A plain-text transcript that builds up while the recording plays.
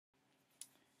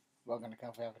Welcome to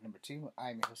Comfort Alpha number 2.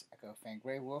 I'm your host, Echo Fan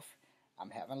Grey Wolf.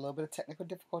 I'm having a little bit of technical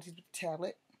difficulties with the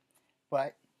tablet,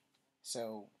 but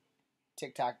so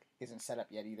TikTok isn't set up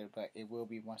yet either, but it will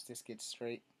be once this gets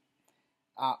straight.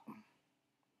 Well,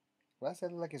 that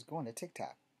look like it's going to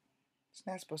TikTok. It's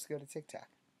not supposed to go to TikTok.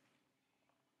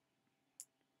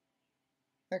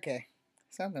 Okay,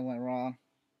 something went wrong.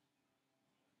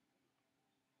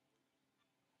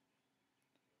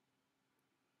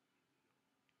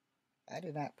 I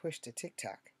did not push to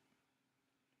TikTok.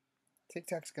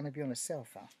 TikTok's going to be on a cell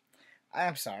phone.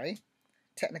 I'm sorry.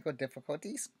 Technical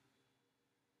difficulties.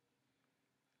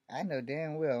 I know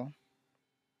damn well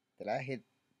that I hit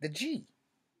the G.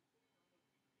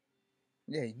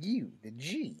 Yeah, the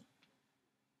G.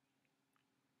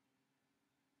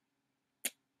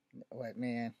 What,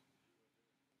 man?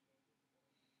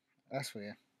 I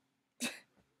swear.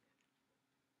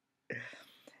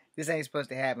 This ain't supposed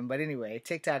to happen, but anyway,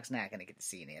 TikTok's not going to get to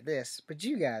see any of this, but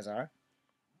you guys are.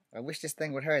 I wish this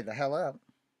thing would hurry the hell up.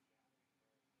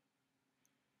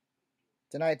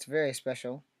 Tonight's very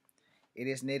special. It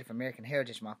is Native American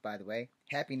Heritage Month, by the way.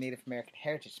 Happy Native American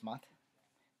Heritage Month.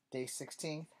 Day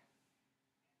 16th.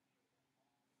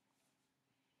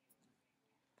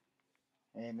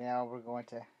 And now we're going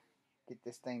to get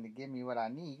this thing to give me what I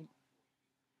need.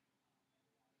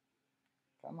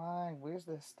 Come on, where's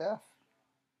the stuff?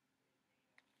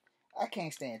 I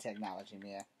can't stand technology,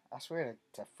 man. I swear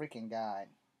to freaking God.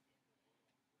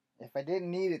 If I didn't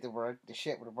need it to work, the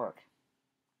shit would work.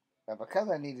 But because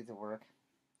I need it to work,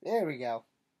 there we go.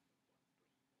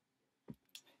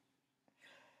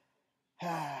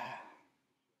 Okay,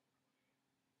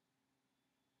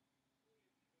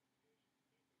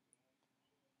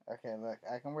 look,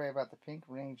 I can worry about the Pink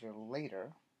Ranger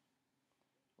later.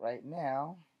 Right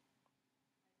now,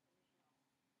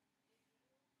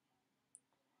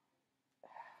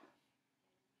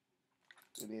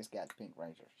 it is got the Pink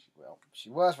Ranger.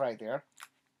 She was right there.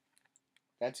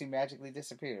 That's who magically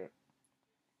disappeared.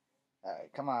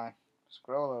 Alright, come on.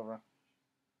 Scroll over.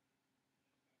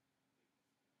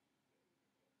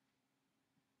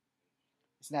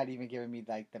 It's not even giving me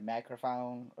like the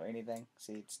microphone or anything.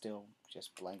 See, it's still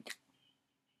just blank.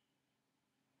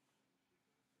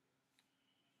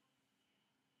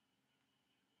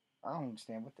 I don't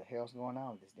understand what the hell's going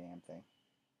on with this damn thing.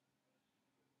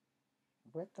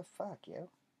 What the fuck, yo?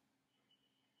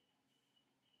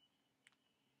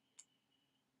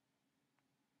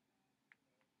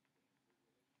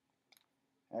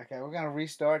 Okay, we're gonna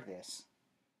restart this.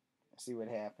 See what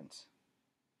happens.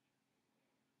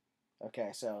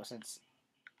 Okay, so since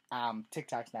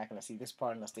TikTok's not gonna see this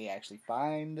part unless they actually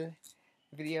find the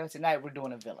video, tonight we're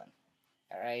doing a villain.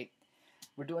 Alright?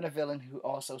 We're doing a villain who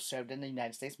also served in the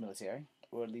United States military,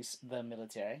 or at least the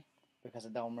military, because I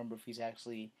don't remember if he's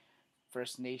actually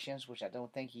First Nations, which I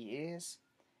don't think he is.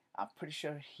 I'm pretty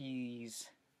sure he's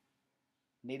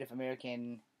Native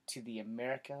American to the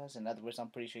Americas. In other words, I'm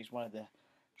pretty sure he's one of the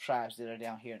tribes that are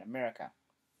down here in America.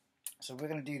 So we're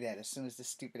going to do that as soon as this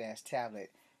stupid ass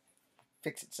tablet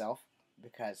fix itself,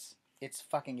 because it's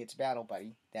fucking its battle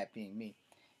buddy, that being me.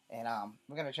 And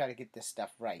we're going to try to get this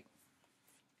stuff right,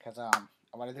 because I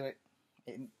want to do it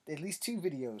in at least 2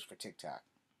 videos for TikTok,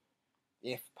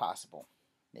 if possible.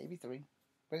 Maybe 3.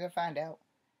 We're going to find out.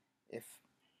 If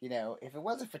it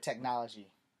wasn't for technology,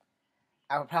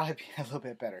 I would probably be in a little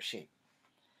bit better shape.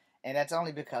 And that's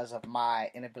only because of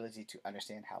my inability to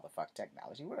understand how the fuck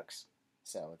technology works.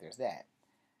 So there's that.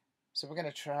 So we're going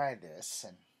to try this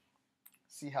and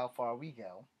see how far we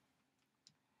go.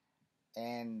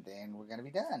 And then we're going to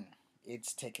be done.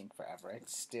 It's taking forever.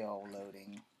 It's still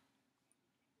loading.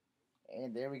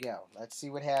 And there we go. Let's see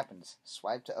what happens.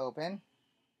 Swipe to open.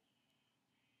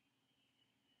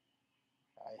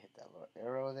 I hit that little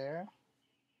arrow there.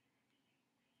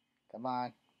 Come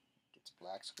on. It's a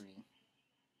black screen.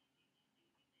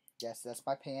 Yes, that's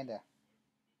my panda.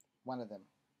 One of them.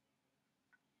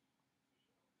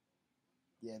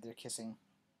 Yeah, they're kissing.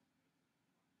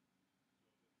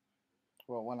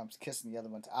 Well, one of them's kissing the other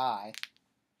one's eye.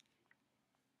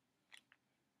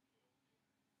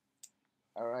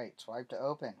 Alright, swipe to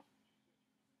open.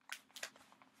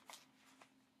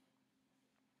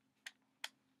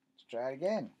 Let's try it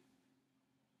again.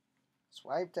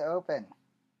 Swipe to open.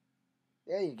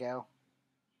 There you go.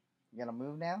 You gonna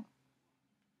move now?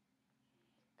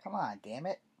 Come on, damn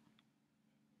it.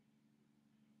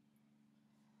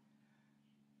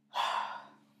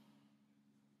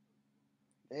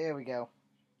 There we go.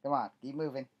 Come on, keep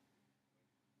moving.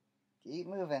 Keep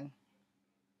moving.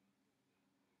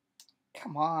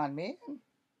 Come on, man.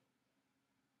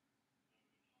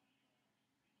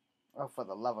 Oh, for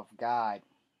the love of God.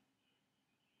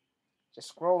 Just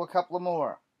scroll a couple of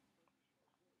more.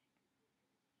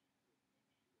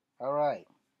 All right.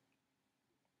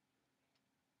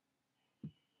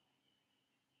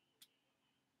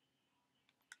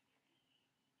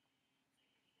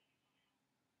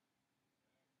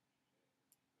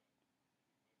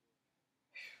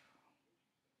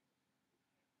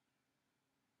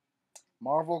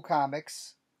 Marvel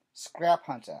Comics,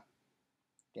 Scalphunter.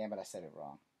 Damn it, I said it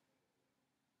wrong.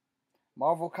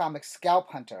 Marvel Comics,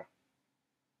 Scalphunter.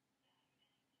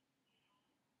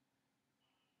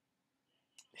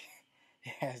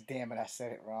 Yes, damn it, I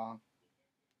said it wrong.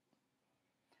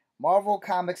 Marvel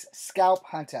Comics,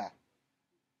 Scalphunter.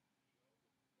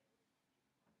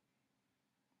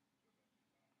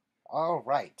 All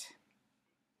right.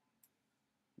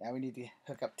 Now we need to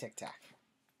hook up TikTok.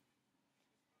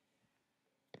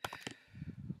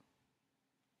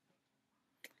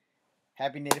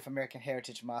 Happy Native American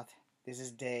Heritage Month. This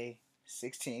is day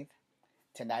 16th.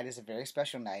 Tonight is a very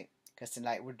special night because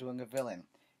tonight we're doing a villain.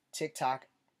 TikTok,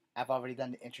 I've already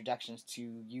done the introductions to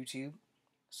YouTube,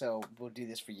 so we'll do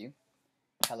this for you.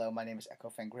 Hello, my name is Echo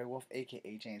Fan Grey Wolf,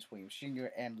 aka James Williams Jr.,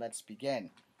 and let's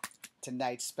begin.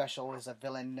 Tonight's special is a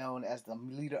villain known as the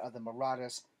leader of the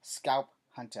Marauders,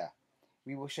 Scalphunter.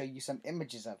 We will show you some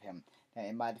images of him. Now,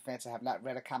 in my defense, I have not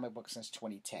read a comic book since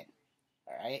 2010.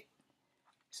 Alright?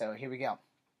 So here we go.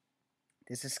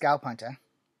 This is Scalphunter.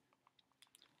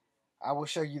 I will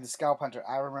show you the Scalphunter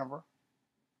I remember.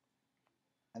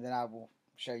 And then I will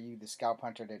show you the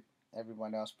Scalphunter that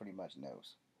everyone else pretty much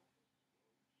knows.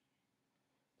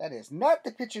 That is not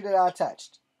the picture that I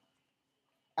touched.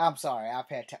 I'm sorry, I've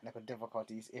had technical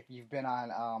difficulties. If you've been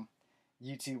on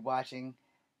YouTube watching,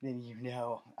 then you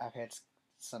know I've had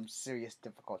some serious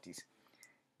difficulties.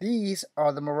 These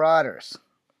are the Marauders.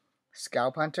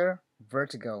 Scalphunter,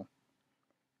 Vertigo,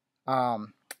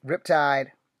 Riptide,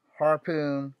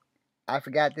 Harpoon, I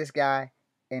forgot this guy,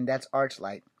 and that's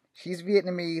Archlight. She's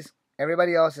Vietnamese,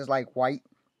 everybody else is like white,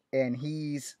 and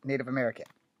he's Native American.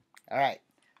 Alright,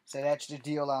 so that's the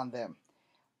deal on them.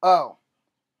 Oh,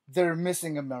 they're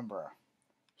missing a member.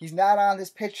 He's not on this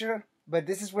picture, but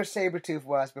this is where Sabretooth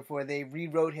was before they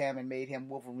rewrote him and made him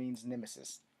Wolverine's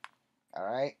nemesis.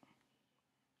 Alright?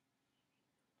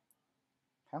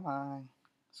 Come on.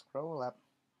 Scroll up.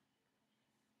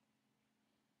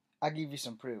 I'll give you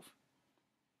some proof.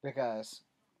 Because,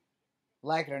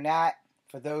 like it or not,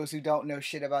 for those who don't know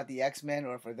shit about the X-Men,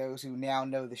 or for those who now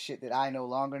know the shit that I no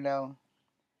longer know,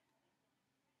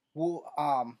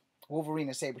 Wolverine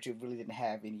and Sabretooth really didn't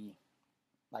have any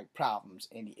problems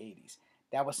in the 80s.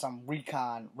 That was some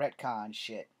retcon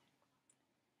shit.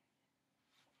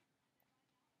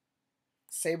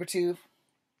 Sabretooth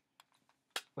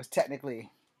was technically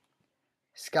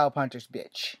Scalphunter's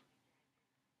bitch.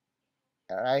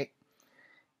 Alright?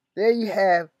 There you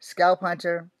have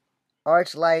Scalphunter,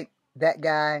 Archlight, that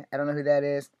guy, I don't know who that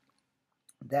is,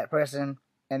 that person,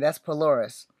 and that's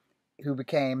Polaris, who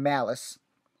became Malice.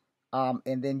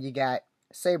 And then you got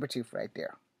Sabretooth right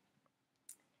there.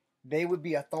 They would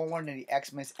be a thorn in the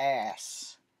X-Men's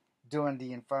ass during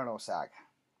the Inferno saga.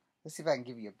 Let's see if I can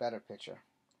give you a better picture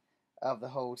of the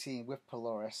whole team with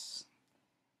Polaris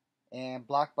and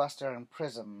Blockbuster and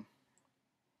Prism.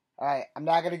 Alright, I'm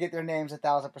not going to get their names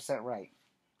 1000% right.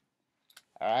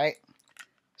 Alright,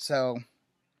 so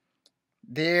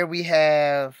there we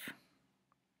have,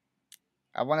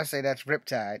 I want to say that's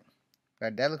Riptide,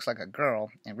 but that looks like a girl,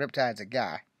 and Riptide's a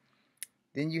guy.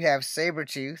 Then you have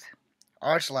Sabretooth,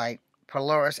 Archlight,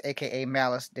 Polaris, aka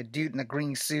Malice, the dude in the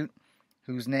green suit,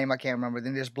 whose name I can't remember.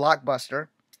 Then there's Blockbuster.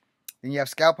 Then you have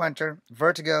Scalphunter,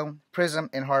 Vertigo,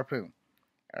 Prism, and Harpoon.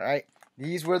 Alright,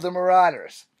 these were the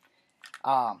Marauders.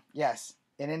 Yes,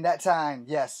 and in that time,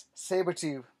 yes,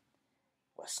 Sabretooth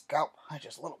was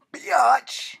Scalphunter's little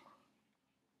biatch.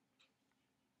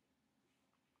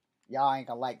 Y'all ain't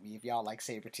gonna like me if y'all like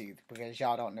Sabretooth, because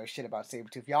y'all don't know shit about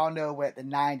Sabretooth. Y'all know what the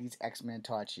 90s X-Men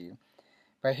taught you.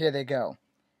 But here they go.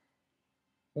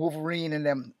 Wolverine and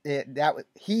them,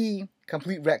 he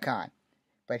complete retcon.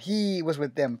 But he was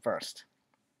with them first.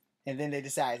 And then they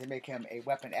decided to make him a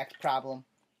Weapon X problem.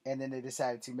 And then they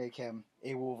decided to make him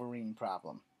a Wolverine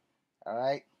problem.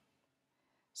 Alright?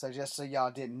 So just so y'all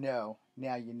didn't know,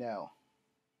 now you know.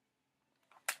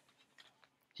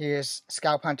 Here's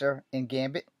Scalphunter and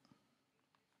Gambit.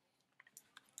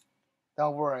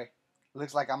 Don't worry.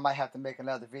 Looks like I might have to make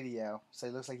another video. So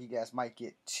it looks like you guys might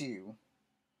get 2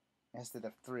 instead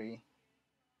of 3.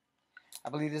 I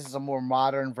believe this is a more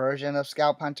modern version of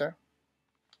Scalphunter.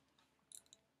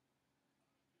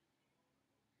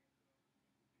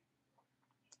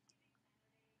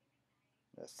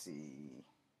 Let's see.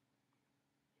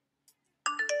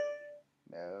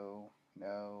 No.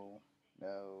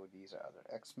 these are other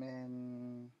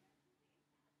X-Men.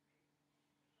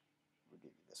 We'll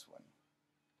give you this one.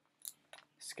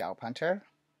 Scalphunter.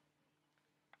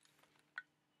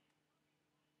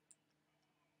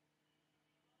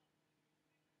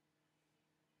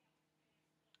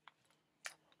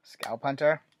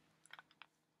 Scalphunter. I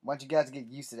want you guys to get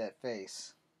used to that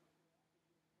face.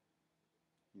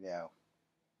 You know.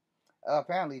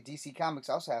 Apparently, DC Comics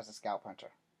also has a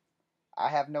Scalphunter. I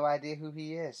have no idea who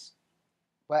he is.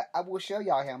 But I will show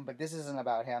y'all him, but this isn't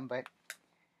about him. But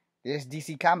there's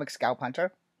DC Comics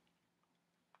Scalphunter.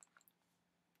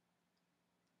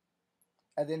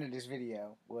 At the end of this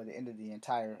video, or the end of the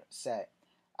entire set,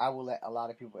 I will let a lot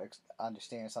of people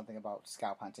understand something about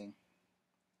scalp hunting.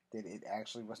 That it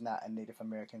actually was not a Native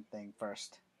American thing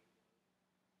first.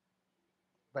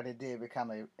 But it did become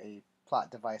a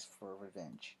plot device for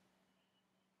revenge.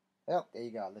 Well, there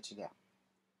you go. I'll let you know.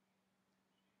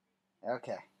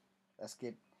 Okay. Let's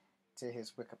get to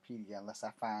his Wikipedia, unless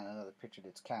I find another picture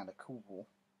that's kind of cool.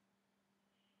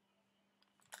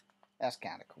 That's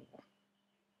kind of cool.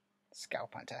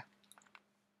 Scalphunter.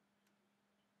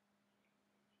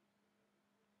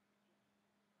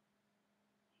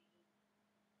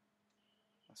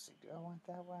 Let's see, do I want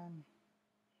that one?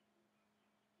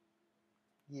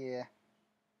 Yeah,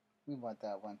 we want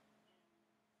that one.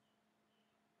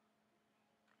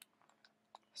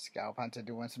 Scalphunter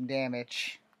doing some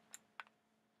damage.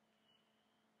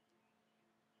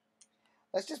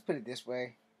 Let's just put it this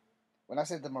way. When I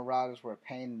said the Marauders were a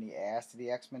pain in the ass to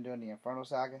the X-Men during the Inferno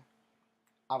Saga,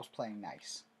 I was playing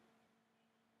nice.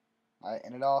 Alright,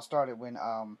 and it all started when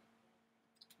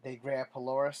they grabbed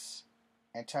Polaris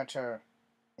and turned her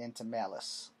into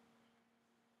Malice.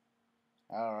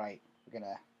 Alright, we're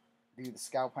gonna do the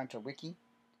Scalphunter wiki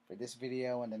for this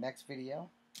video and the next video.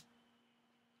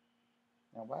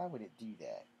 Now why would it do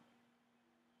that?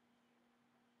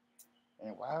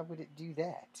 And why would it do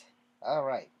that?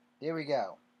 Alright, here we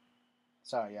go.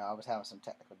 Sorry y'all, I was having some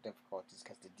technical difficulties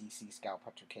because the DC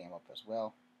Scalphunter came up as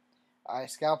well. Alright,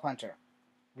 Scalphunter.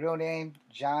 Real name,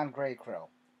 John Greycrow.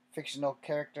 Fictional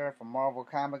character from Marvel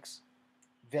Comics.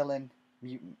 Villain,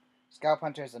 mutant.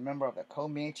 Scalphunter is a member of the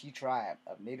Comanche tribe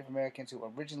of Native Americans who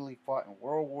originally fought in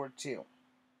World War II.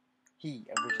 He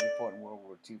originally fought in World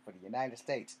War II for the United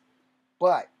States.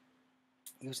 But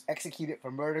he was executed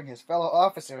for murdering his fellow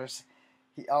officers.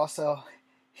 He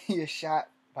was shot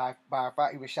by a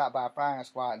firing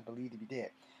squad and believed to be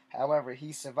dead. However,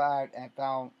 he survived and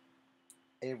found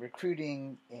a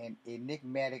recruiting and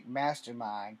enigmatic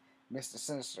mastermind, Mr.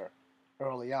 Sinister,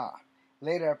 early on.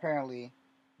 Later, apparently,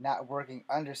 not working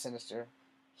under Sinister,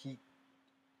 he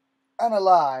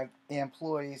unalived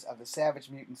employees of the savage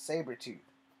mutant Sabretooth.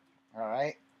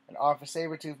 Alright? And offered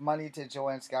Sabretooth money to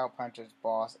join Scalphunter's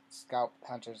boss,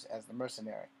 Scalphunters, as the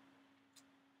mercenary.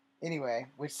 Anyway,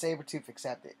 which Sabretooth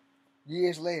accepted.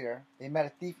 Years later, they met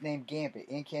a thief named Gambit,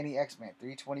 Uncanny X-Men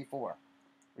 324.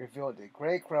 Revealed that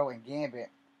Greycrow and Gambit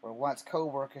were once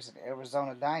co-workers at the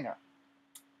Arizona diner.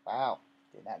 Wow,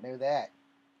 did not know that.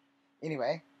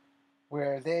 Anyway,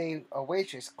 where a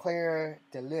waitress, Claire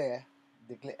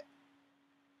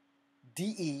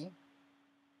D-E-L-U-C,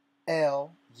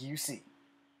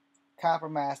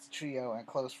 compromised the trio and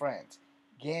close friends.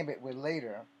 Gambit would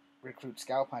later recruit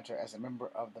Scalphunter as a member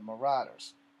of the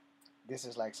Marauders. This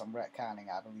is like some retconning,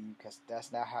 I believe, because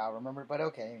that's not how I remember it, but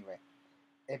okay, anyway.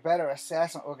 A better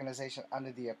assassin organization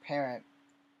under the apparent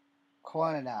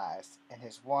colonized and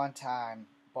his one-time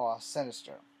boss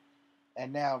Sinister,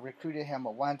 and now recruited him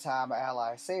a one-time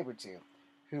ally Sabretooth,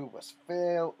 who was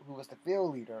the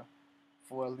field leader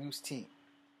for a loose team,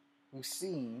 whose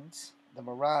scenes the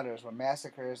Marauders were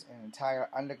massacres in an entire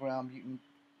underground mutant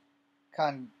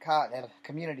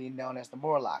community known as the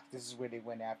Morlocks. This is where they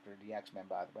went after the X-Men,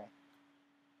 by the way.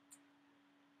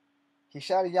 He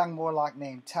shot a young Morlock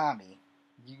named Tommy,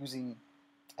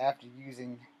 after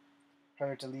using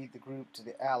her to lead the group to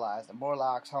the Allies, the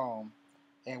Morlocks' home,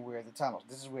 and where the tunnels.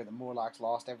 This is where the Morlocks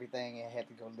lost everything and had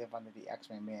to go live under the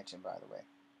X-Men mansion, by the way.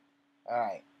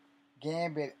 Alright.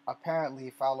 Gambit apparently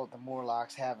followed the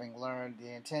Morlocks, having learned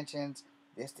the intentions.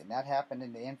 This did not happen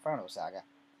in the Inferno Saga.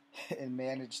 And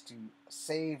managed to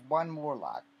save one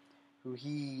Morlock, who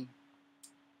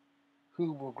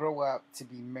will grow up to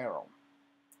be Meryl.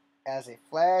 As a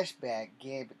flashback,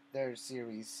 Gambit 3rd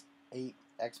Series 8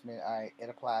 X-Men, it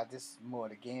applies. This is more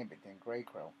to Gambit than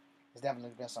Greycrow. There's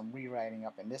definitely been some rewriting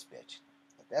up in this bitch.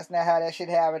 But that's not how that shit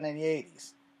happened in the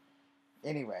 80s.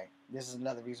 Anyway, this is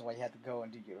another reason why you have to go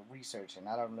and do your research, and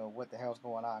I don't know what the hell's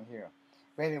going on here.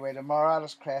 But anyway, the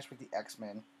Marauders crashed with the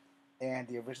X-Men and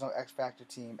the original X-Factor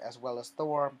team, as well as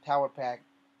Thor, Power Pack,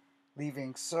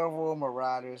 leaving several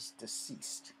Marauders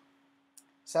deceased.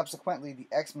 Subsequently, the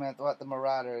X-Men thwart the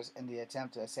Marauders in the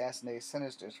attempt to assassinate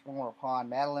Sinister's former pawn,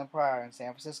 Madeline Pryor, in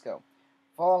San Francisco,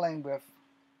 falling with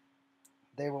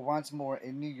they were once more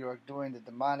in New York during the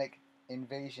demonic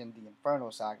invasion, the Inferno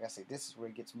saga. See, this is where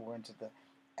it gets more into the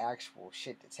actual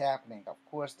shit that's happening. Of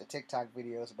course, the TikTok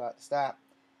video is about to stop.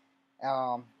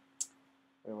 Where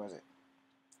was it?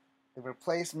 They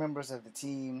replaced members of the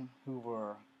team who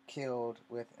were killed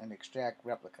with an exact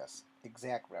replicas.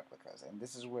 And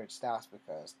this is where it stops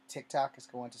because TikTok is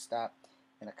going to stop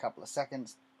in a couple of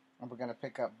seconds, and we're going to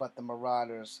pick up. But the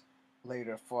Marauders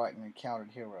later fought and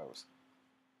encountered heroes.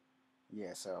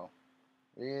 Yeah, so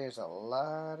there's a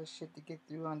lot of shit to get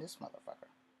through on this motherfucker.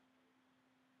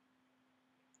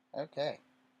 Okay.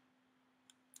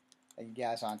 Hey, you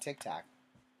guys on TikTok,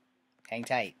 hang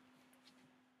tight.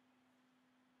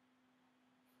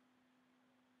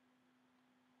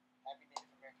 Happy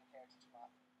Native American Heritage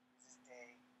Month. This is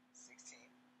day 16.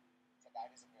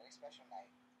 Tonight is a very special night.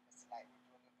 It's tonight we're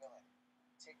doing a villain.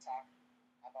 TikTok,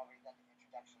 I've already done the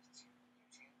introductions to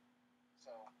YouTube,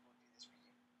 so we'll do this for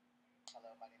you.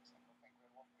 Hello, my name is Uncle Frank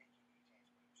Greenwolf, aka James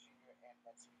Williams Jr., and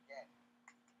let's begin.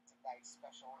 Tonight's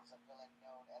special is a villain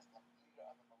known as the leader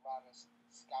of the Marauders,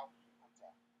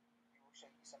 Scalphunter. We will show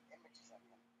you some images of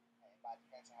him. In my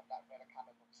defense, I have not read a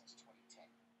comic book since 2010.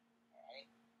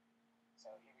 Alright?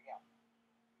 So here we go.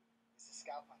 This is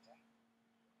Scalphunter.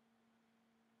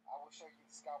 I will show you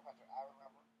the Scalphunter I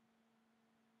remember.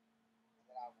 And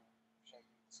then I will show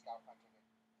you the Scalphunter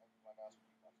that everyone else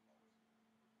pretty much knows.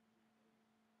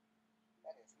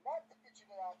 That is not the picture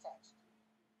that I touched.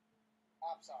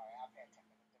 I'm sorry, I've had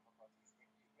technical difficulties. If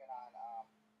you've been on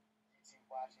YouTube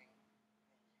watching,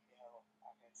 you know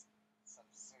I've had some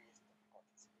serious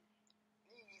difficulties.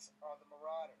 These are the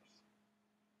Marauders.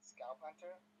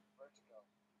 Scalphunter, Vertigo,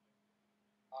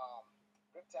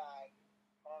 Riptide,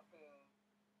 Harpoon,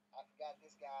 I forgot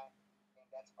this guy, and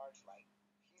that's Archlight.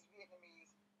 He's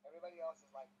Vietnamese, everybody else is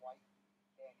like white,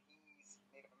 and he's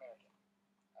Native American.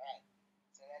 Alright,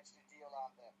 so that's the deal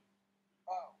on them.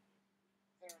 Oh.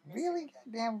 Really?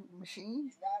 Damn machine?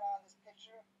 He's not on this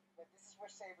picture, but this is where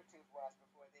Sabretooth was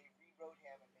before they rewrote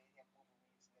him and made him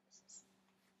Wolverine's nemesis.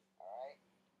 Alright?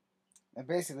 And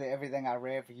basically everything I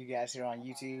read for you guys here on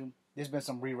YouTube, there's been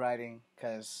some rewriting,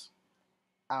 because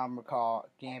I don't recall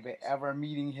Gambit ever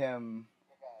meeting him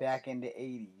back in the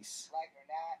 80s.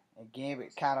 And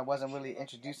Gambit kind of wasn't really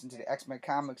introduced into the X-Men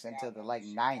comics until the like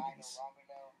 90s.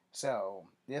 So,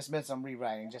 there's been some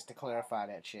rewriting just to clarify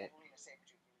that shit.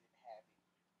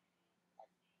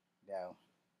 No.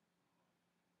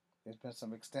 There's been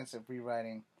some extensive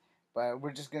rewriting, but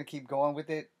we're just going to keep going with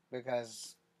it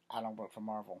because I don't work for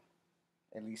Marvel.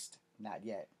 At least, not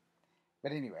yet.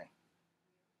 But anyway.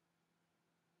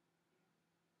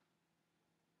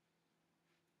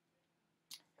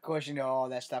 Of course, you know, all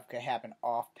that stuff could happen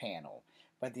off-panel.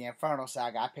 But the Inferno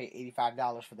Saga, I paid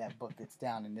 $85 for that book that's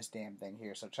down in this damn thing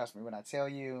here. So trust me when I tell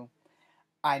you,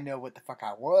 I know what the fuck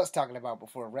I was talking about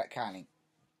before retconning.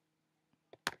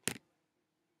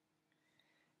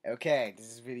 Okay, this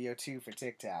is video 2 for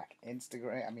TikTok.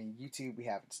 YouTube, we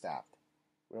haven't stopped.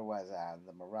 Where was I?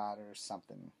 The Marauders,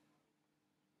 something.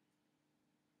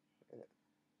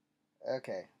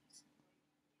 Okay.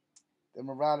 The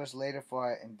Marauders later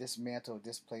fought and dismantled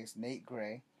displaced Nate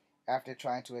Gray after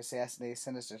trying to assassinate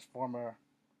Sinister's former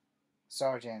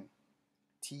Sergeant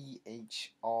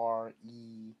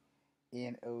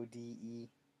Threnody.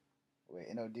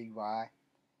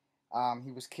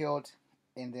 He was killed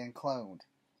and then cloned.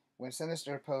 When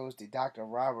Sinister opposed Dr.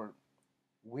 Robert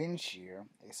Winshear,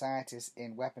 a scientist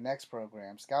in Weapon X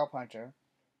program, Scalphunter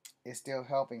is still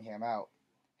helping him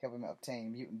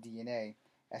obtain mutant DNA,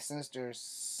 as Sinister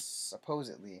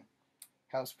supposedly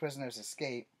helps prisoners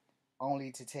escape,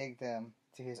 only to take them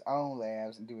to his own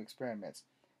labs and do experiments.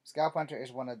 Scalphunter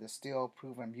is one of the still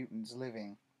proven mutants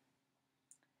living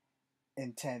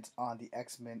intent on the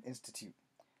X-Men Institute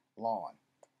lawn.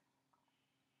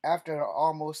 After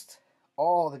almost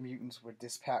all the mutants were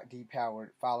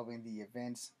depowered following the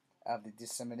events of the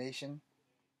dissemination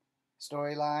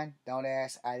storyline. Don't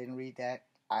ask, I didn't read that.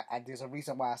 There's a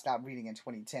reason why I stopped reading in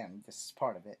 2010. This is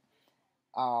part of it.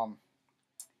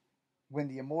 When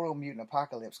the immortal mutant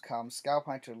apocalypse comes,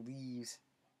 Scalphunter leaves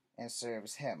and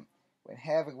serves him. When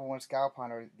Havoc warns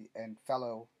Scalphunter and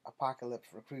fellow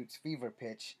apocalypse recruits Fever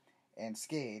Pitch and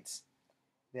Skids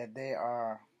that they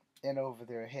are in over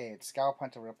their heads,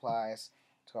 Scalphunter replies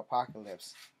to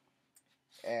Apocalypse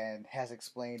and has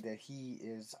explained that he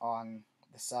is on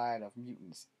the side of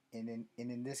mutants, and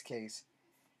in this case,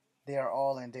 they are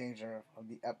all in danger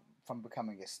from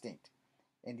becoming extinct.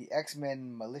 In the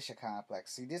X-Men militia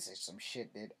complex, see, this is some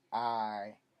shit that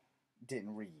I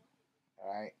didn't read.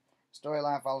 Alright?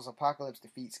 Storyline follows Apocalypse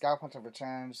defeat. Scalphunter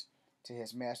returns to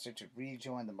his master to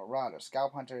rejoin the Marauders.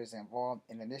 Scalphunter is involved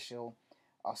in initial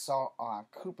assault on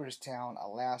Cooperstown,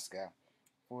 Alaska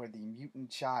for the mutant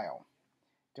child.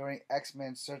 During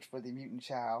X-Men's search for the mutant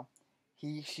child,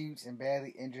 he shoots and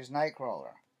badly injures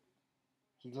Nightcrawler.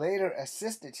 He later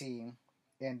assists the team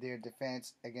in their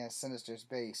defense against Sinister's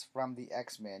base from the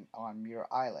X-Men on Muir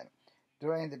Island.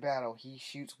 During the battle, he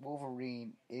shoots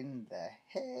Wolverine in the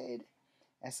head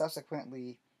and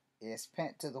subsequently is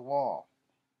pinned to the wall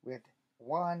with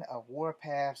one of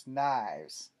Warpath's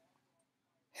knives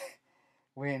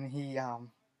when he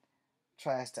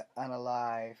tries to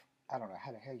unalive. I don't know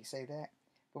how the hell you say that,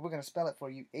 but we're going to spell it for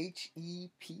you.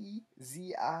 Hepzibah.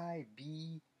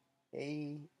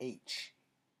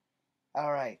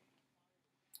 Alright,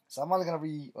 so I'm only going to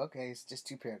read, okay, it's just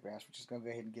 2 paragraphs. We're just going to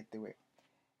go ahead and get through it.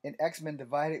 In X-Men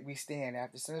Divided We Stand,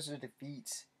 after Sinister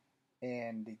defeats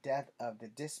and the death of the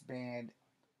disband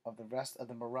of the rest of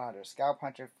the Marauders,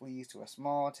 Scalphunter flees to a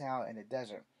small town in the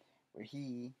desert where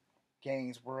he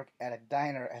gains work at a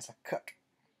diner as a cook.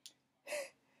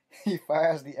 He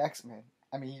fears the X-Men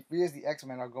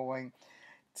are going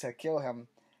to kill him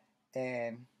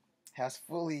and has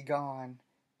fully gone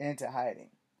into hiding.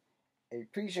 A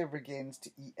preacher begins to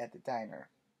eat at the diner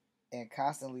and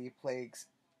consistently plagues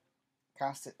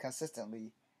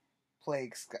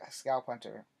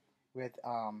Scalphunter with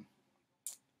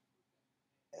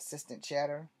assistant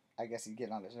chatter. I guess he's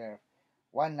getting on his nerve.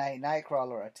 One night,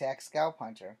 Nightcrawler attacks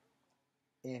Scalphunter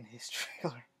in his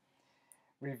trailer,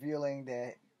 revealing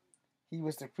that he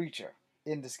was the preacher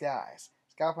in disguise.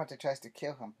 Scalphunter tries to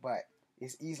kill him, but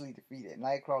is easily defeated.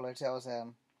 Nightcrawler tells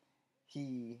him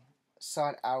he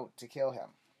sought out to kill him,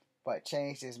 but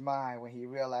changed his mind when he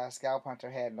realized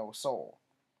Scalphunter had no soul.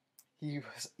 He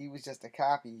was just a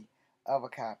copy of a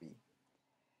copy.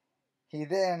 He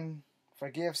then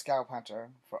forgives Scalphunter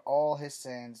for all his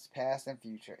sins, past and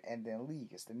future, and then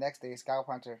leaves. The next day,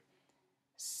 Scalphunter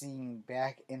seen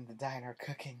back in the diner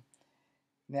cooking,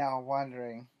 now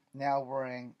wearing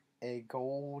a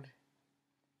gold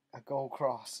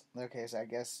cross. Okay, so I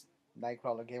guess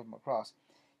Nightcrawler gave him a cross.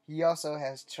 He also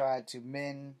has tried to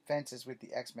mend fences with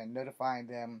the X-Men, notifying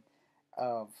them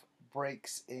of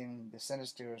breaks in the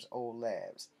Sinister's old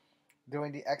labs.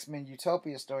 During the X-Men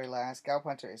Utopia storyline,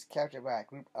 Scalphunter is captured by a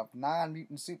group of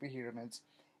non-mutant superhumans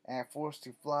and forced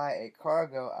to fly a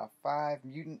cargo of 5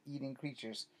 mutant-eating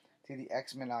creatures to the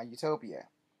X-Men on Utopia.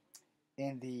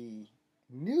 In the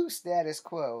new status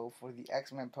quo for the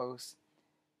X-Men post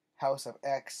House of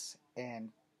X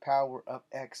and Power of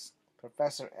X,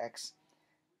 Professor X,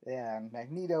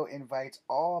 Magneto invites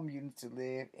all mutants to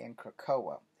live in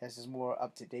Krakoa. This is more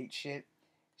up-to-date shit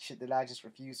that I just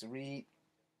refuse to read.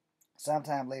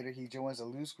 Sometime later, he joins a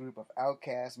loose group of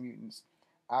outcast mutants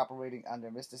operating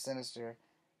under Mr. Sinister,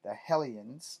 the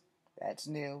Hellions. That's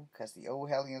new, because the old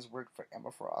Hellions worked for Emma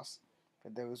Frost. For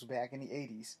those back in the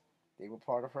 80s, they were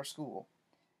part of her school,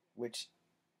 which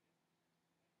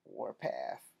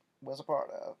Warpath was a part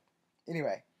of.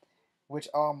 Anyway, which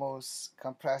almost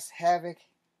compressed Havoc,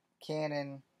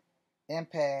 Cannon,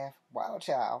 Empath, Wild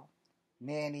Child,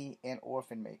 Nanny, and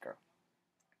Orphan Maker.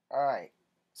 Alright,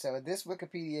 so this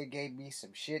Wikipedia gave me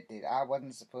some shit that I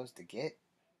wasn't supposed to get.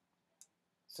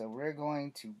 So we're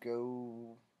going to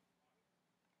go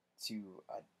to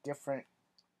a different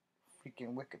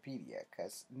freaking Wikipedia,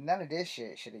 because none of this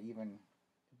shit should have even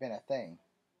been a thing.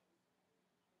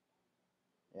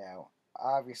 You know,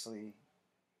 obviously,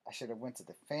 I should have went to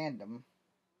the fandom.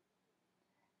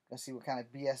 Let's see what kind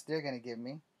of BS they're going to give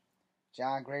me.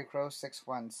 John Greycrow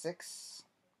 616.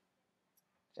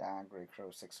 John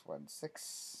Greycrow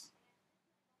 616.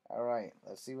 Alright,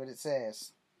 let's see what it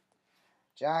says.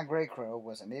 John Greycrow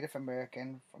was a Native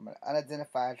American from an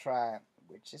unidentified tribe,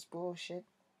 which is bullshit.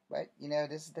 But, you know,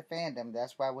 this is the fandom.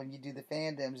 That's why when you do the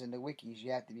fandoms and the wikis,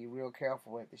 you have to be real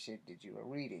careful with the shit that you are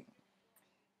reading.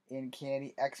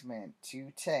 Uncanny X-Men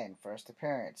 210, first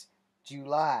appearance,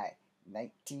 July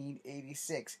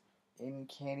 1986.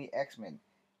 Uncanny X-Men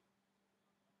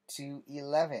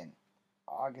 211,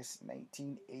 August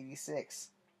 1986.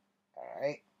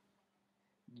 Alright.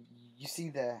 You see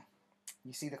the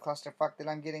clusterfuck that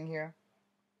I'm getting here?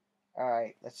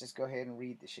 Alright, let's just go ahead and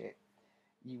read the shit.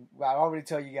 I already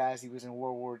told you guys he was in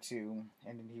World War II,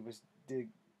 and then he was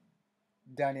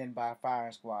done in by a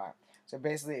firing squad. So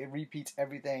basically, it repeats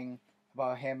everything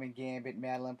about him and Gambit,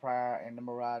 Madeline Pryor, and the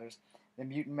Marauders. The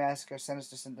Mutant Massacre,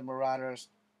 Sinister sent the Marauders.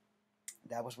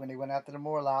 That was when they went after the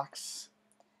Morlocks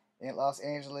in Los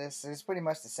Angeles. It's pretty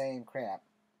much the same crap,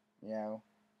 you know,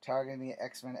 targeting the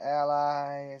X-Men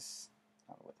allies.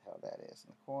 I don't know what the hell that is in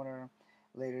the corner.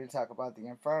 Later, to talk about the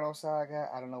Inferno Saga.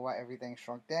 I don't know why everything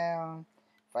shrunk down.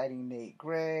 Fighting Nate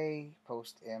Gray,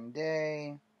 post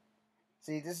M-Day.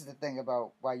 See, this is the thing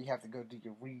about why you have to go do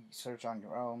your research on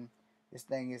your own. This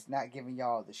thing is not giving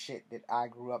y'all the shit that I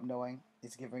grew up knowing.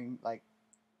 It's giving, like,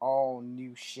 all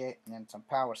new shit and some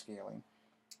power scaling,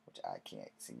 which I can't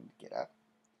seem to get up.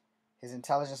 His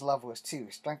intelligence level is 2.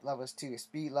 His strength level is 2. His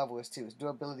speed level is 2. His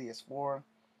durability is 4.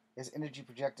 His energy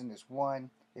projecting is 1.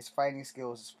 His fighting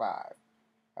skills is 5.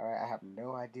 Alright, I have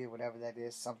no idea whatever that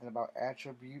is. Something about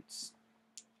attributes.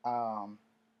 I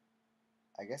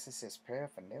guess it says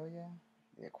paraphernalia.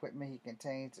 The equipment he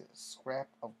contains is scrap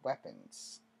of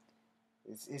weapons.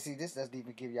 You see, this doesn't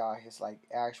even give y'all his, like,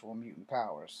 actual mutant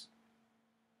powers.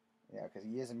 Yeah, because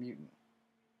he is a mutant.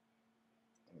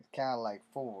 It's kind of like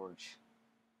Forge.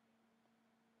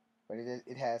 But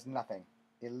it has nothing.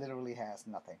 It literally has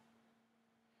nothing.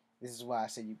 This is why I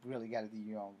say you really got to do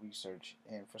your own research.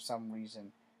 And for some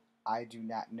reason, I do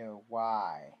not know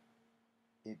why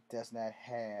it does not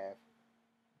have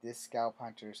this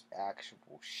Scalphunter's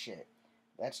actual shit.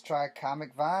 Let's try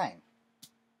Comic Vine.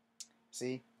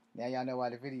 See? Now y'all know why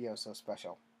the video is so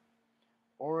special.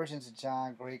 Origins of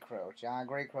John Greycrow. John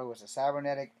Greycrow was a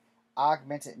cybernetic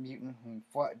augmented mutant who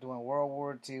fought during World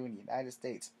War II in the United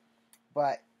States.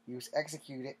 But he was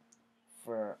executed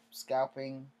for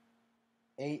scalping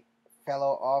 8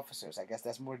 fellow officers. I guess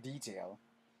that's more detail.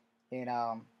 And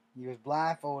he was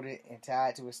blindfolded and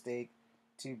tied to a stake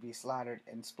to be slaughtered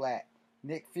and splat.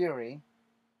 Nick Fury,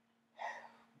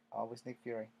 always Nick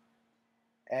Fury,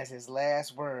 as his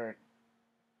last word,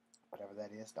 whatever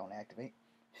that is, don't activate.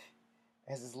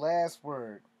 As his last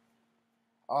word,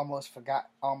 almost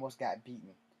got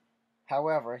beaten.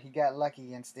 However, he got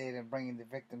lucky instead in bringing the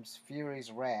victims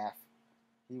Fury's wrath.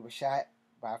 He was shot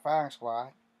by a firing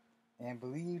squad and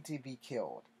believed to be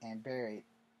killed and they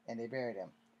buried him.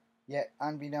 Yet,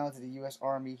 unbeknownst to the U.S.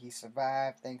 Army, he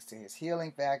survived thanks to his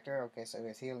healing factor. Okay, so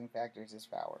his healing factor is his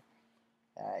power.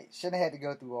 Shouldn't have had to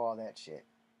go through all that shit.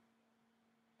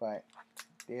 But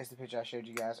there's the picture I showed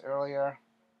you guys earlier.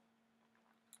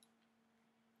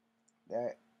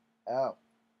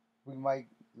 We might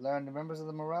learn the members of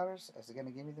the Marauders. Is it going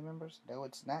to give me the members? No,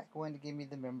 it's not going to give me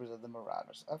the members of the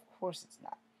Marauders. Of course it's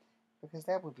not. Because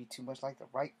that would be too much like the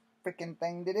right freaking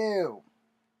thing to do.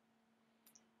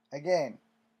 Again,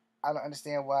 I don't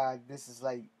understand why this is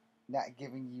like not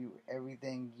giving you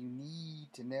everything you need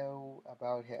to know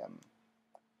about him.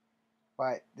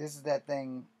 But this is that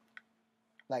thing,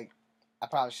 like, I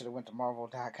probably should have went to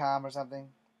Marvel.com or something.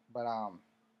 But,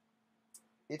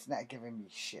 it's not giving me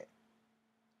shit.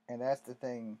 And that's the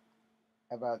thing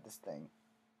about this thing.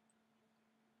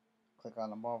 Click on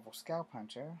the Marvel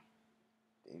Scalphunter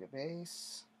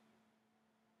database.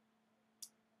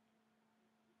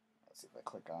 Let's see if I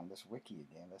click on this wiki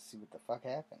again. Let's see what the fuck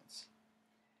happens.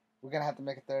 We're gonna have to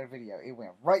make a third video. It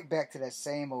went right back to that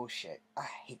same old shit. I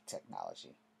hate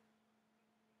technology.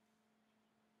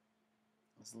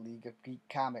 It's League of Geek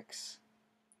Comics.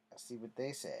 Let's see what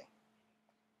they say.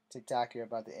 TikTok here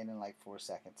about to end in like 4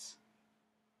 seconds.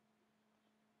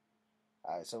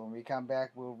 Alright, so when we come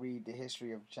back, we'll read the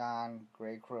history of John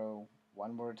Greycrow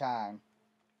one more time.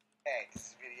 Hey, this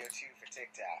is video 2 for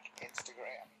TikTok,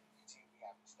 Instagram, YouTube. We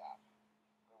haven't stopped.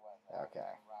 Okay.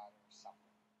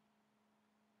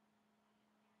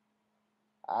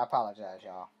 I apologize,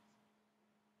 y'all.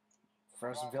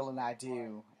 First villain I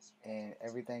do, and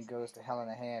everything goes to hell in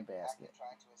a handbasket.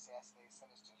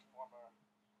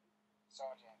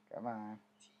 Come on.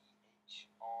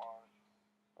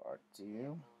 Part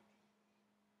 2.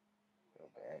 Go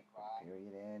back, put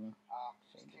period in.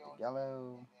 Change it to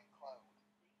yellow.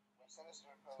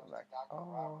 Select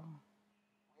all.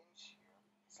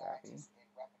 Copy.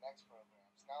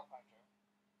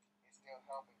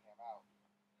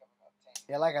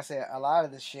 Yeah, like I said, a lot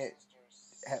of this shit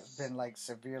has been like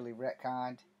severely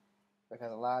retconned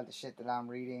because a lot of the shit that I'm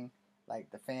reading, like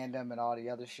the fandom and all the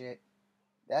other shit,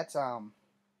 that's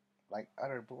like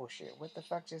utter bullshit. What the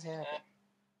fuck just happened?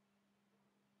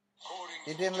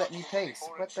 It didn't let me paste.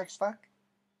 What the fuck?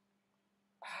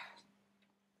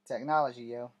 Technology,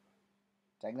 yo.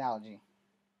 Technology.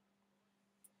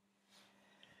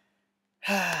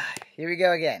 Here we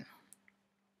go again.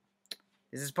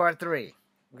 This is part 3.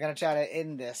 We're going to try to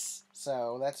end this.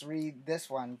 So let's read this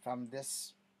one from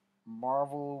this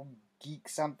Marvel Geek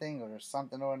something or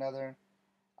something or another.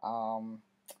 I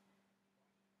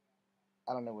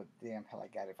don't know what damn hell I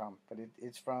got it from, but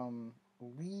it's from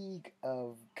League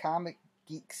of Comic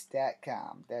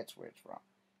Geeks.com. That's where it's from.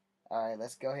 Alright,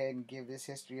 let's go ahead and give this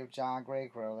history of John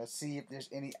Greycrow. Let's see if there's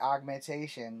any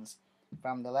augmentations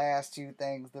from the last 2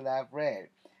 things that I've read.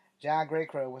 John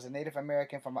Greycrow was a Native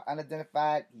American from an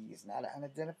unidentified. He's not an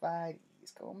unidentified.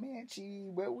 He's Comanche.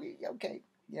 Well, okay.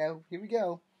 Yeah, here we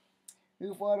go.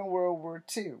 Who fought in World War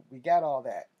II? We got all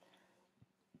that.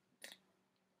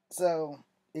 So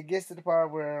it gets to the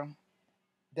part where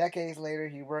decades later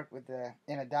he worked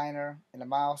in a diner in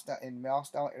Milestone,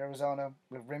 Arizona,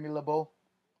 with Remy LeBeau.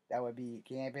 That would be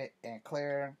Gambit and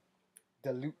Claire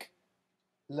DeLuc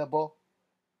LeBeau.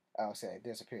 Oh, sorry,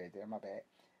 there's a period there. My bad.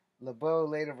 LeBeau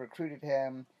later recruited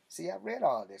him. See, I read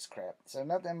all this crap, so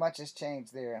nothing much has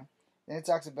changed there. Then it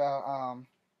talks about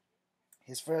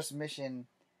his first mission.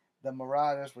 The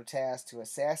Marauders were tasked to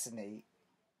assassinate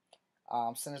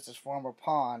Senator's former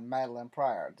pawn, Madeline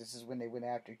Pryor. This is when they went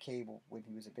after Cable when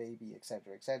he was a baby,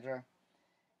 etc., etc.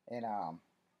 And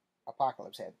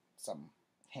Apocalypse had some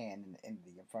hand in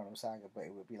the Inferno saga, but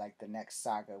it would be like the next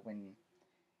saga when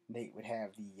Nate would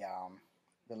have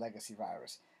the legacy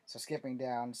virus. So skipping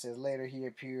down, it says later he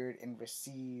appeared and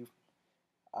received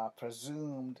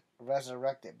presumed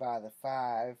resurrected by the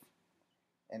Five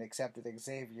and accepted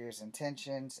Xavier's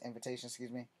invitation,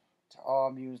 to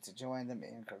all mutants to join them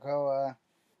in Krakoa.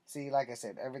 See, like I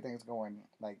said, everything's going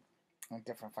like in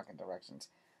different fucking directions.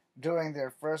 During their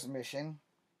first mission,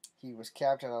 he was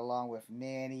captured along with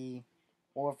Nanny,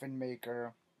 Orphan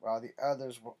Maker, while the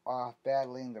others were off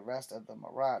battling the rest of the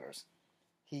Marauders.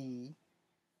 He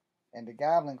and the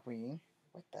Goblin Queen,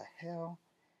 what the hell?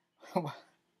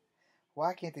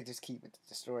 Why can't they just keep it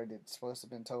the story that's supposed to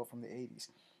have been told from the 80s?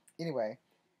 Anyway,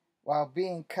 while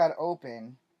being cut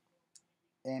open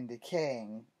and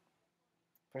decaying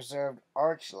preserved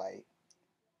Archlight,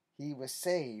 he was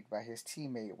saved by his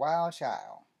teammates Wild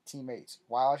Child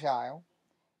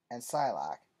and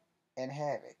Psylocke and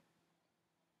Havoc,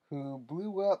 who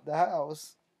blew up the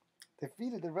house,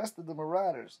 defeated the rest of the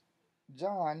Marauders.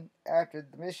 John, after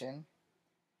the mission,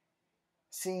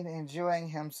 seen enjoying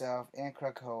himself in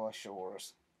Krakoa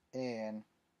shores and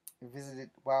visited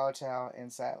Wildchild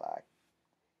and Psylocke.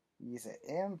 He's an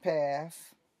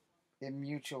empath in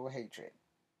mutual hatred.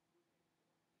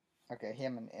 Okay,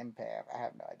 him and empath. I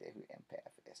have no idea who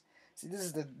empath is. See, this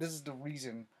is the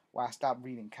reason why I stopped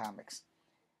reading comics.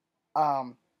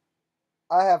 I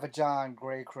have a John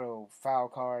Greycrow file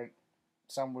card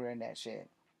somewhere in that shed.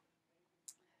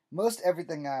 Most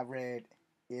everything I read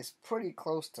is pretty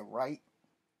close to right,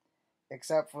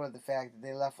 except for the fact that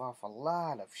they left off a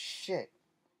lot of shit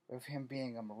with him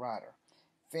being a Marauder.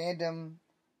 Fandom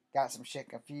got some shit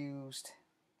confused.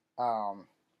 Fandom,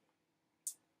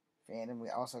 we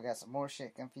also got some more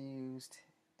shit confused.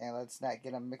 And let's not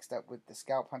get them mixed up with the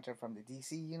Scalphunter from the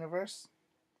DC universe.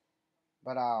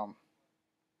 But,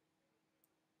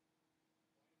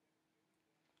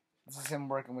 this is him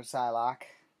working with Psylocke.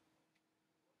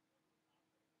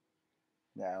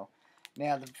 No.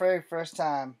 Now, the very first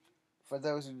time, for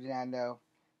those who do not know,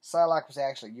 Psylocke was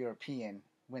actually European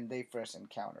when they first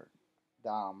encountered the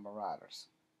Marauders.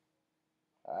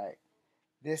 Alright.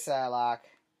 This Psylocke,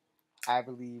 I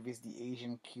believe, is the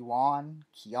Asian Kanan.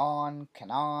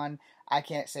 I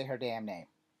can't say her damn name.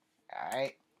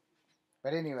 Alright.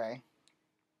 But anyway,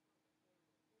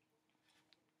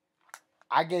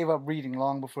 I gave up reading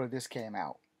long before this came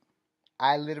out.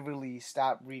 I literally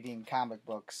stopped reading comic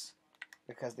books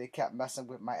because they kept messing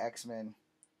with my X-Men.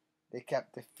 They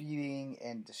kept defeating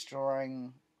and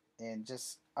destroying and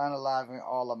just unaliving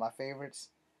all of my favorites,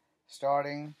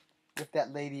 starting with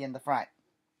that lady in the front.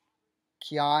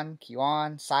 Kion,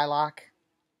 Psylocke.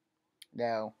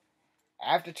 No.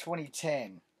 After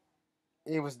 2010,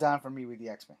 it was done for me with the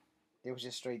X-Men. It was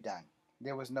just straight done.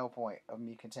 There was no point of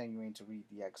me continuing to read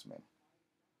the X-Men.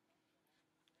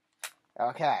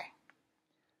 Okay.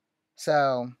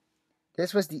 So,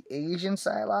 this was the Asian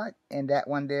Psylocke, and that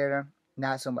one there,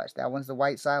 not so much. That one's the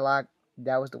white Psylocke.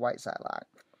 That was the white Psylocke.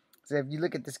 So if you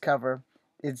look at this cover,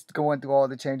 it's going through all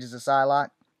the changes of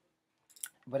Psylocke.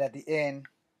 But at the end,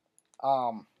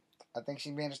 I think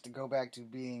she managed to go back to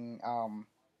being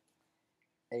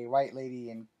a white lady,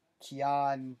 and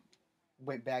Kion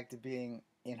went back to being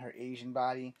in her Asian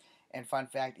body. And fun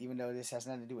fact, even though this has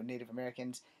nothing to do with Native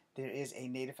Americans, there is a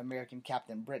Native American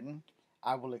Captain Britain.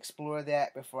 I will explore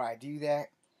that before I do that.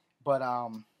 But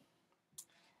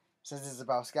since this is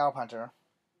about Scalphunter,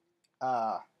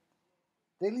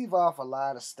 they leave off a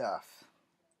lot of stuff.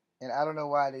 And I don't know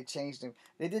why they changed them.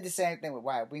 They did the same thing with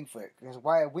Wyatt Wingfoot, because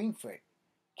Wyatt Wingfoot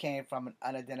came from an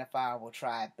unidentifiable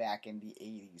tribe back in the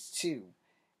 80s too.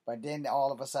 But then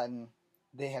all of a sudden,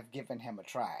 they have given him a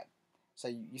tribe. So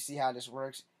you see how this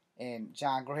works? And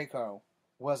John Greycrow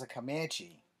was a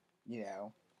Comanche, you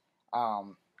know.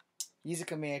 He's a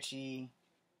Comanche.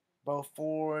 Both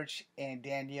Forge and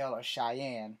Danielle are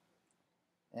Cheyenne.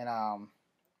 And,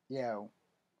 Yo,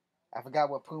 I forgot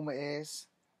what Puma is,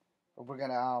 but we're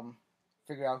gonna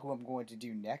figure out who I'm going to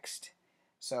do next.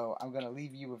 So I'm gonna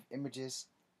leave you with images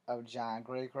of John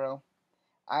Greycrow.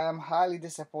 I am highly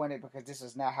disappointed because this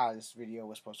is not how this video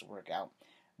was supposed to work out.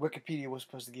 Wikipedia was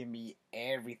supposed to give me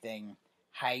everything: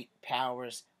 height,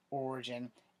 powers,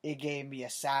 origin. It gave me a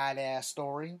side ass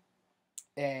story,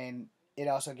 and it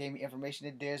also gave me information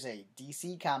that there's a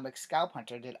DC Comics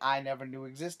Scalphunter that I never knew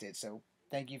existed. So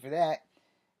thank you for that.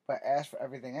 But as for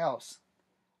everything else,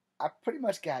 I pretty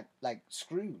much got like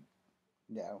screwed.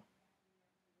 You know,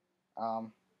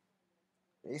 um,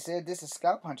 they said this is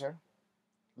Scalphunter.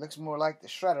 Looks more like the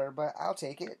Shredder, but I'll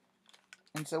take it,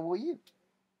 and so will you.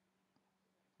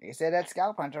 They said that's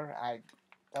Scalphunter. I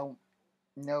don't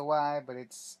know why, but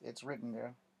it's written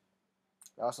there.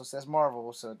 It also says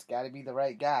Marvel, so it's got to be the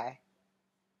right guy.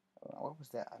 What was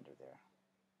that under there?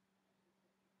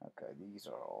 Okay, these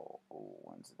are all old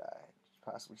ones that I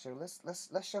possibly show. Let's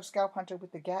show Scalphunter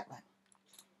with the Gatlin.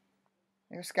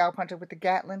 There's Scalphunter with the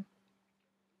Gatlin.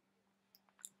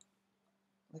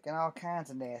 Looking all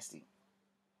kinds of nasty.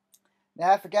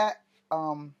 Now I forgot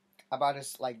about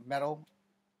his like metal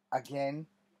again.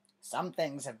 Some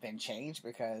things have been changed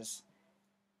because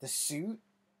the suit,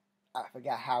 I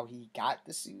forgot how he got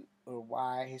the suit or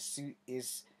why his suit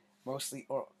is mostly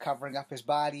or covering up his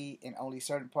body and only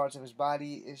certain parts of his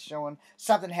body is showing.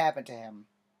 Something happened to him,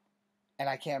 and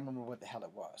I can't remember what the hell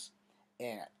it was.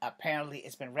 And apparently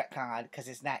it's been retconned because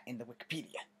it's not in the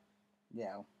Wikipedia. You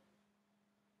know.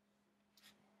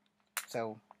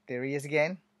 So there he is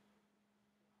again.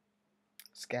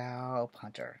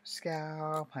 Scalphunter,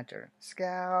 Scalphunter,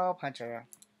 Scalphunter.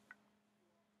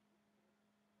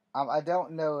 I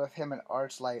don't know if him and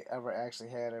Archlight ever actually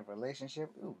had a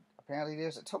relationship. Ooh, apparently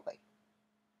there's a toy.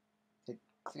 It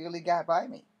clearly got by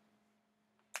me.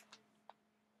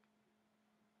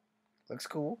 Looks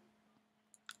cool.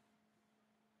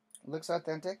 Looks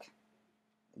authentic.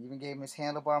 Even gave him his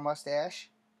handlebar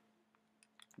mustache.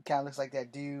 He kind of looks like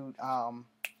that dude from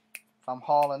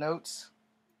Hall & Oates.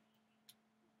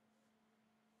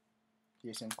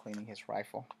 Here's him cleaning his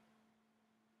rifle.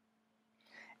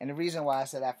 And the reason why I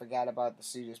said I forgot about the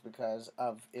suit is because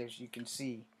of, as you can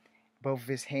see, both of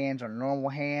his hands are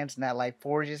normal hands, not like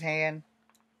Forge's hand.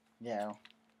 Yeah.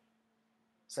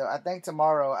 So I think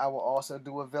tomorrow I will also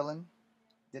do a villain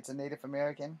that's a Native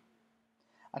American.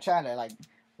 I'm trying to like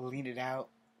lean it out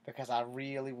because I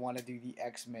really want to do the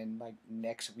X-Men like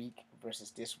next week versus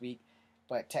this week.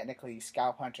 But technically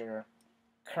Scalphunter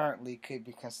currently could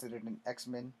be considered an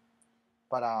X-Men.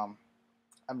 But I'm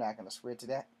not going to swear to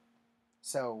that.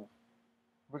 So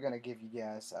we're going to give you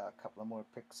guys a couple of more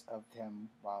pics of him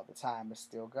while the time is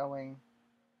still going.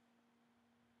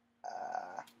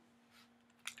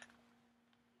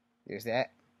 There's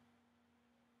that.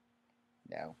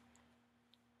 No.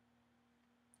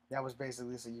 That was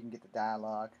basically so you can get the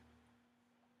dialogue.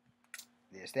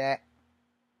 There's that.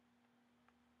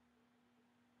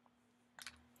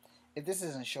 If this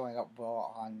isn't showing up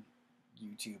well on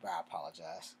YouTube, I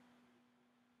apologize.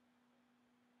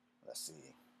 Let's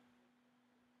see.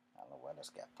 I don't know why this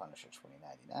got Punisher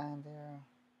 2099 there.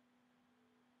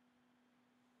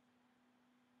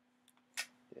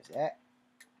 There's that.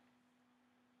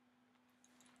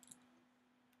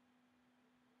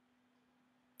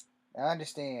 Now I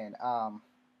understand,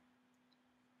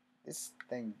 this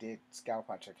thing did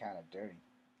Scalphunter kind of dirty.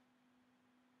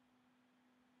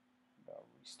 I'll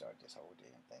restart this whole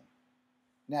damn thing.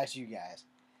 Now it's you guys.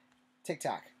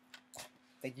 TikTok.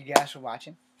 Thank you guys for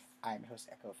watching. I'm your host,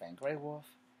 Echo Fan Grey Wolf.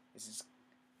 This is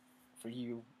for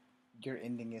you. Your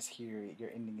ending is here.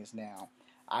 Your ending is now.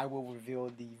 I will reveal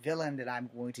the villain that I'm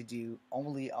going to do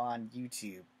only on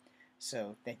YouTube.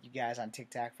 So thank you guys on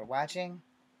TikTok for watching,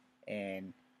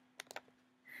 and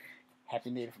happy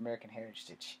Native American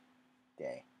Heritage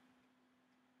Day.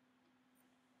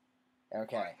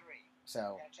 Okay,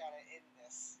 so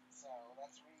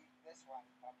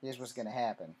here's what's gonna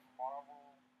happen.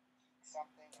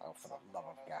 Oh, for the love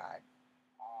of God!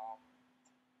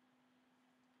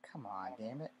 Come on,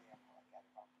 damn it!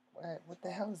 What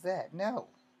the hell is that? No.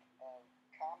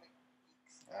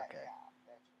 Okay.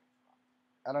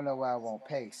 I don't know why I won't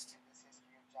paste.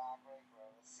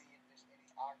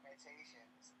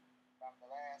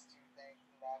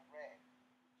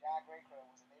 John Greycrow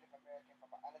was a Native American from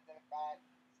an unidentified.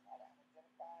 He's not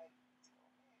unidentified.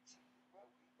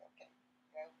 Okay.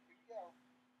 Here we go.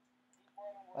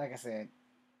 Like I said,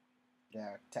 there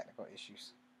are technical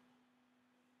issues.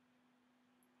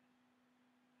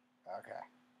 Okay.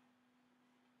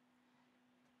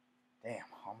 Damn,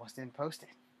 almost didn't post it.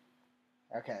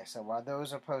 Okay, so while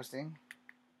those are posting,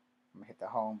 I'm going to hit the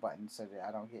home button so that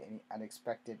I don't get any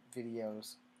unexpected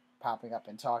videos popping up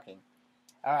and talking.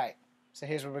 Alright, so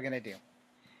here's what we're going to do.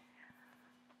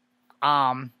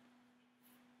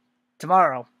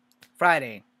 Tomorrow,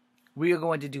 Friday, we are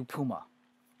going to do Puma.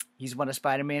 He's one of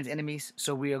Spider-Man's enemies,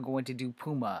 so we are going to do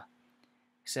Puma.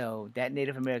 So that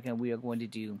Native American, we are going to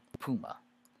do Puma.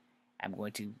 I'm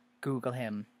going to Google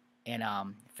him and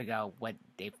figure out what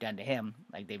they've done to him,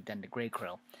 like they've done to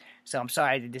Greycrow. So I'm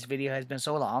sorry that this video has been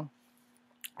so long.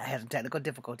 I had some technical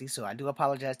difficulties, so I do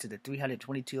apologize to the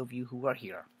 322 of you who are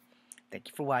here. Thank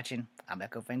you for watching. I'm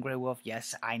Echo Fan Grey Wolf.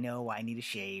 Yes, I know I need a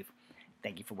shave.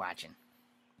 Thank you for watching.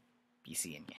 Be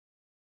seeing you.